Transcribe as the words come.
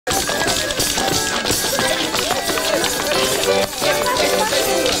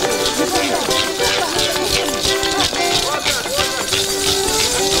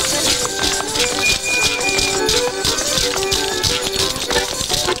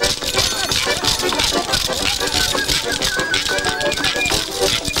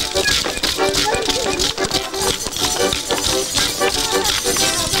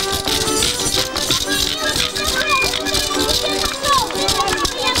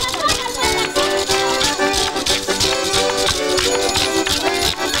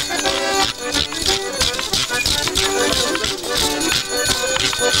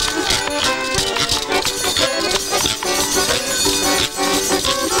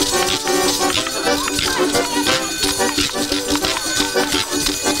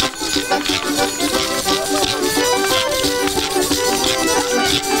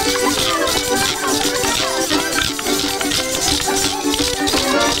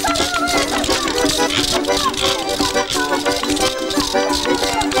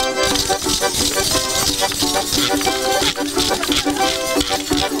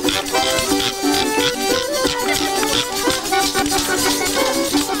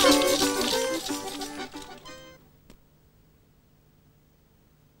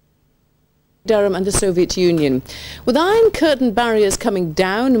Durham and the Soviet Union. With Iron Curtain barriers coming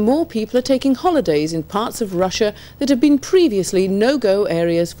down, more people are taking holidays in parts of Russia that have been previously no-go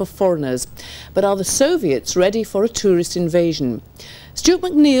areas for foreigners. But are the Soviets ready for a tourist invasion? Stuart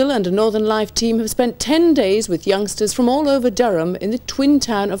McNeil and a Northern Life team have spent 10 days with youngsters from all over Durham in the twin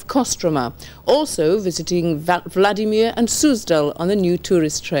town of Kostroma, also visiting Vladimir and Suzdal on the new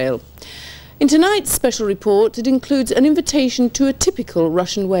tourist trail. In tonight's special report, it includes an invitation to a typical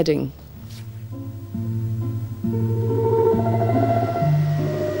Russian wedding.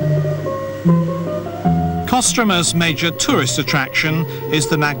 Kostroma's major tourist attraction is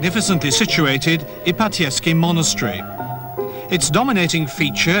the magnificently situated Ipatieski Monastery. Its dominating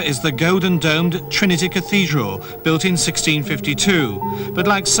feature is the golden-domed Trinity Cathedral, built in 1652. But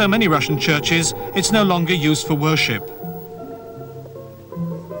like so many Russian churches, it's no longer used for worship.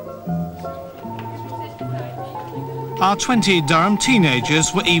 Our 20 Durham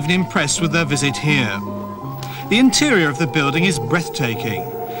teenagers were even impressed with their visit here. The interior of the building is breathtaking,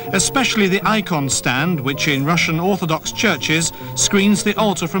 especially the icon stand, which in Russian Orthodox churches screens the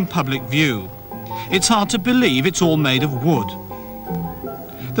altar from public view. It's hard to believe it's all made of wood.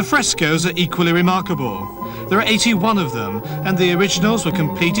 The frescoes are equally remarkable. There are 81 of them, and the originals were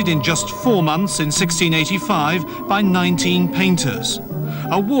completed in just 4 months in 1685 by 19 painters.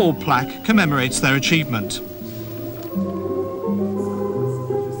 A wall plaque commemorates their achievement.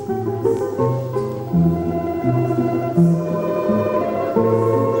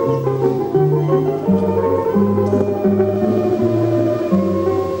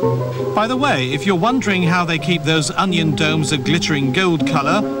 By the way, if you're wondering how they keep those onion domes a glittering gold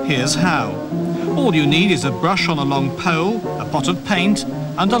colour, here's how. All you need is a brush on a long pole, a pot of paint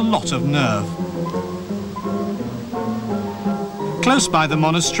and a lot of nerve. Close by the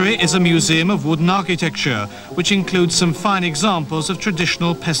monastery is a museum of wooden architecture, which includes some fine examples of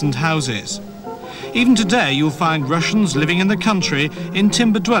traditional peasant houses. Even today you'll find Russians living in the country in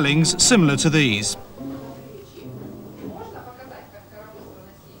timber dwellings similar to these.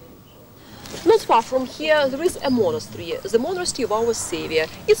 Not far from here there is a monastery, the monastery of our Savior.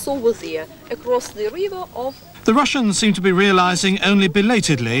 It's over there, across the river of... The Russians seem to be realizing only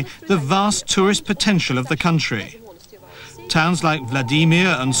belatedly the vast tourist potential of the country. Towns like Vladimir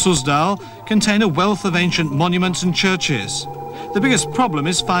and Suzdal contain a wealth of ancient monuments and churches. The biggest problem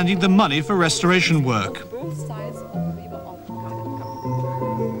is finding the money for restoration work.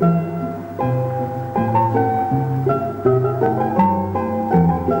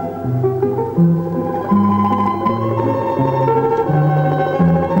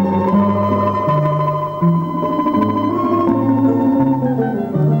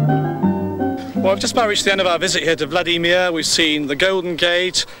 Well, we've just about reached the end of our visit here to Vladimir. We've seen the Golden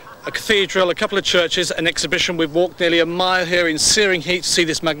Gate, a cathedral, a couple of churches, an exhibition. We've walked nearly a mile here in searing heat to see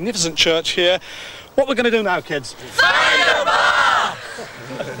this magnificent church here. What we're going to do now, kids? Find a bar!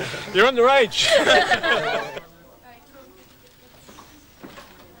 You're underage.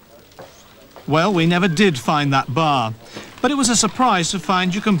 Well, we never did find that bar, but it was a surprise to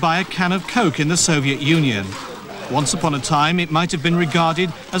find you can buy a can of Coke in the Soviet Union. Once upon a time, it might have been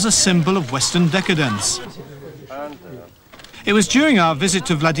regarded as a symbol of Western decadence. It was during our visit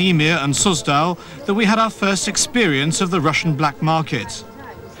to Vladimir and Suzdal that we had our first experience of the Russian black market.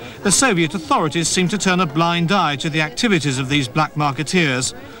 The Soviet authorities seem to turn a blind eye to the activities of these black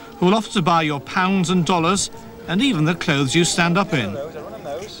marketeers, who will offer to buy your pounds and dollars and even the clothes you stand up in.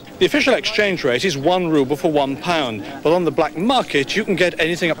 The official exchange rate is 1 ruble for £1, but on the black market you can get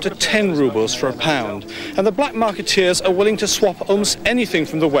anything up to 10 rubles for £1. And the black marketeers are willing to swap almost anything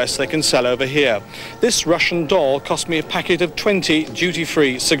from the West they can sell over here. This Russian doll cost me a packet of 20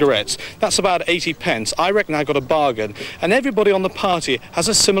 duty-free cigarettes. That's about 80 pence. I reckon I got a bargain, and everybody on the party has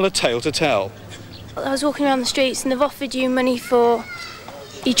a similar tale to tell. I was walking around the streets and they've offered you money for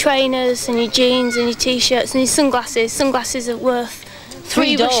your trainers and your jeans and your t-shirts and your sunglasses. Sunglasses are worth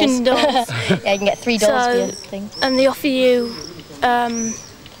 $3 Russian dolls. Yeah, you can get $3 for your thing. And they offer you,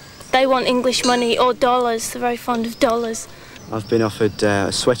 they want English money or dollars. They're very fond of dollars. I've been offered a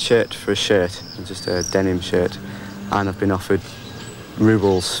sweatshirt for a shirt, just a denim shirt, and I've been offered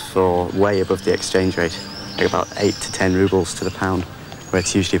rubles for way above the exchange rate, like about 8 to 10 rubles to the pound, where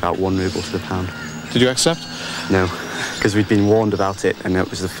it's usually about 1 ruble to the pound. Did you accept? No, because we'd been warned about it, and it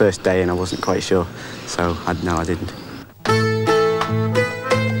was the first day and I wasn't quite sure, so no, I didn't.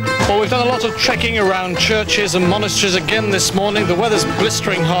 Well, we've done a lot of trekking around churches and monasteries again this morning. The weather's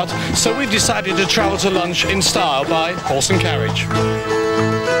blistering hot, so we've decided to travel to lunch in style by horse and carriage.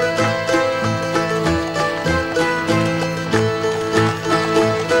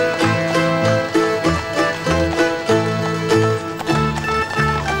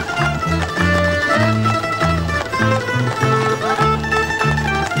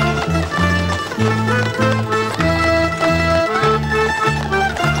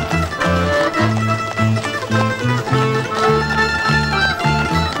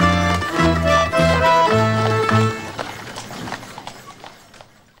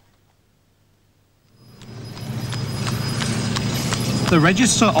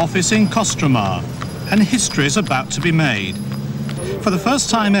 register office in Kostroma, and history is about to be made. For the first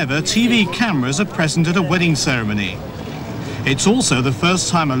time ever, TV cameras are present at a wedding ceremony. It's also the first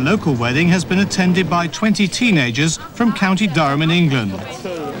time a local wedding has been attended by 20 teenagers from County Durham in England.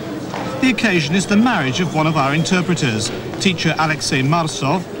 The occasion is the marriage of one of our interpreters, teacher Alexei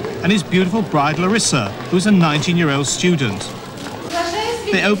Marsov, and his beautiful bride Larissa, who is a 19-year-old student.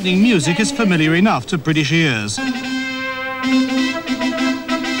 The opening music is familiar enough to British ears.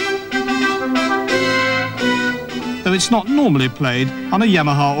 Though it's not normally played on a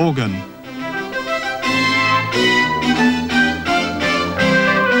Yamaha organ.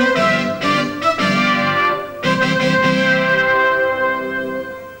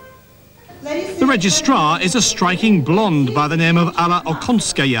 The registrar is a striking blonde by the name of Alla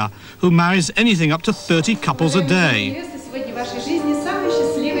Okonskaya, who marries anything up to 30 couples a day.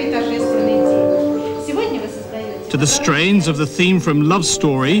 To the strains of the theme from Love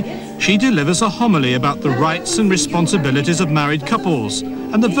Story, she delivers a homily about the rights and responsibilities of married couples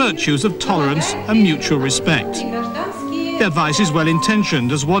and the virtues of tolerance and mutual respect. The advice is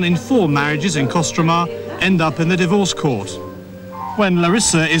well-intentioned, as 1 in 4 marriages in Kostroma end up in the divorce court. When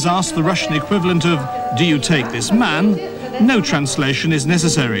Larissa is asked the Russian equivalent of "Do you take this man?" no translation is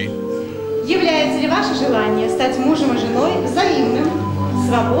necessary. Является ли ваше желание стать мужем и женой взаимным,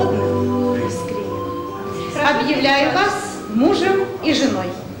 свободным, искренним? Объявляю вас мужем и женой.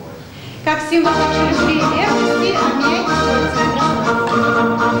 Как символ вашей любви и верности, обменяйтесь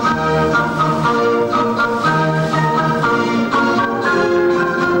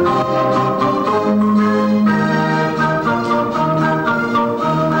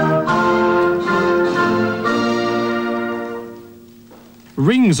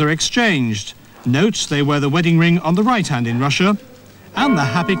Rings are exchanged. Note they wear the wedding ring on the right hand in Russia, and the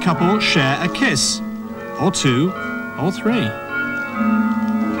happy couple share a kiss, or 2, or 3.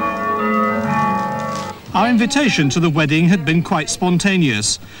 Our invitation to the wedding had been quite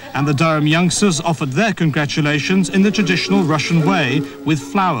spontaneous, and the Durham youngsters offered their congratulations in the traditional Russian way, with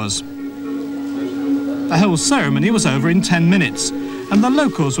flowers. The whole ceremony was over in 10 minutes, and the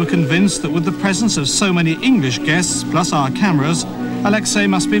locals were convinced that with the presence of so many English guests, plus our cameras, Alexei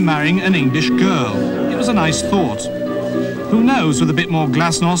must be marrying an English girl. It was a nice thought. Who knows, with a bit more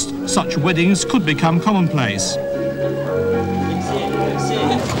glasnost, such weddings could become commonplace.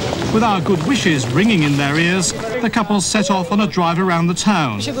 With our good wishes ringing in their ears, the couple set off on a drive around the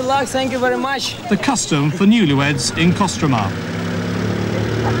town. Good luck, thank you very much. The custom for newlyweds in Kostroma.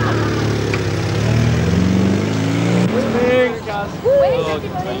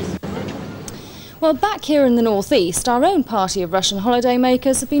 Well, back here in the northeast, our own party of Russian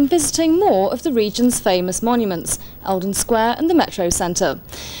holidaymakers have been visiting more of the region's famous monuments, Eldon Square and the Metro Centre.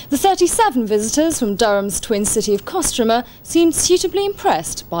 The 37 visitors from Durham's twin city of Kostroma seemed suitably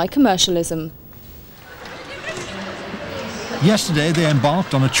impressed by commercialism. Yesterday they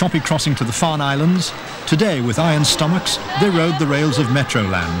embarked on a choppy crossing to the Farne Islands. Today, with iron stomachs, they rode the rails of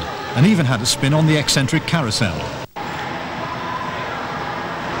Metroland and even had a spin on the eccentric carousel.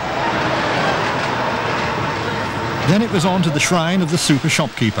 Then it was on to the shrine of the super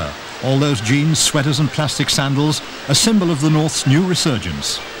shopkeeper. All those jeans, sweaters and plastic sandals, a symbol of the North's new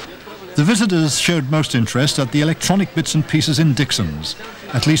resurgence. The visitors showed most interest at the electronic bits and pieces in Dixon's.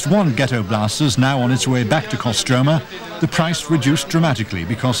 At least one ghetto blaster's now on its way back to Kostroma, the price reduced dramatically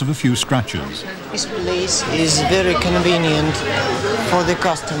because of a few scratches. This place is very convenient for the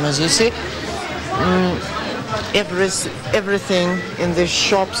customers, you see. Everything in the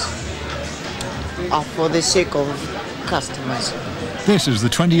shops are for the sake of customers. This is the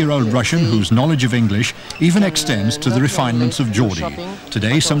 20-year-old Russian whose knowledge of English even extends to the refinements of Geordie.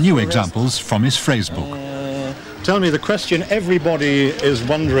 Today, some new examples from his phrasebook. Tell me the question everybody is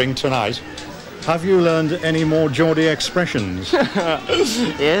wondering tonight. Have you learned any more Geordie expressions?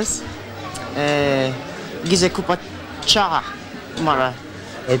 Yes. Gize kupa cha, Mara.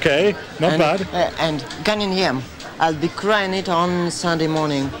 Okay, not bad. And Cunningham. I'll be crying it on Sunday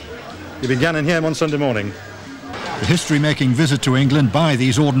morning. You'll be Cunningham on Sunday morning. The history-making visit to England by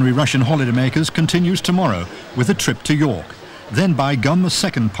these ordinary Russian holidaymakers continues tomorrow with a trip to York. Then by gum, a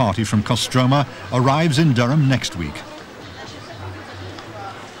second party from Kostroma arrives in Durham next week.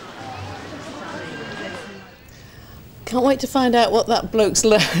 Can't wait to find out what that bloke's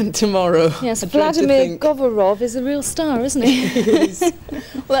learned tomorrow. Yes, Vladimir Govorov is a real star, isn't he? He is.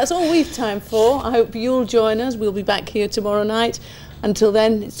 Well, that's all we've time for. I hope you'll join us. We'll be back here tomorrow night. Until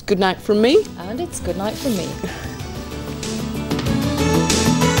then, it's good night from me. And it's good night from me.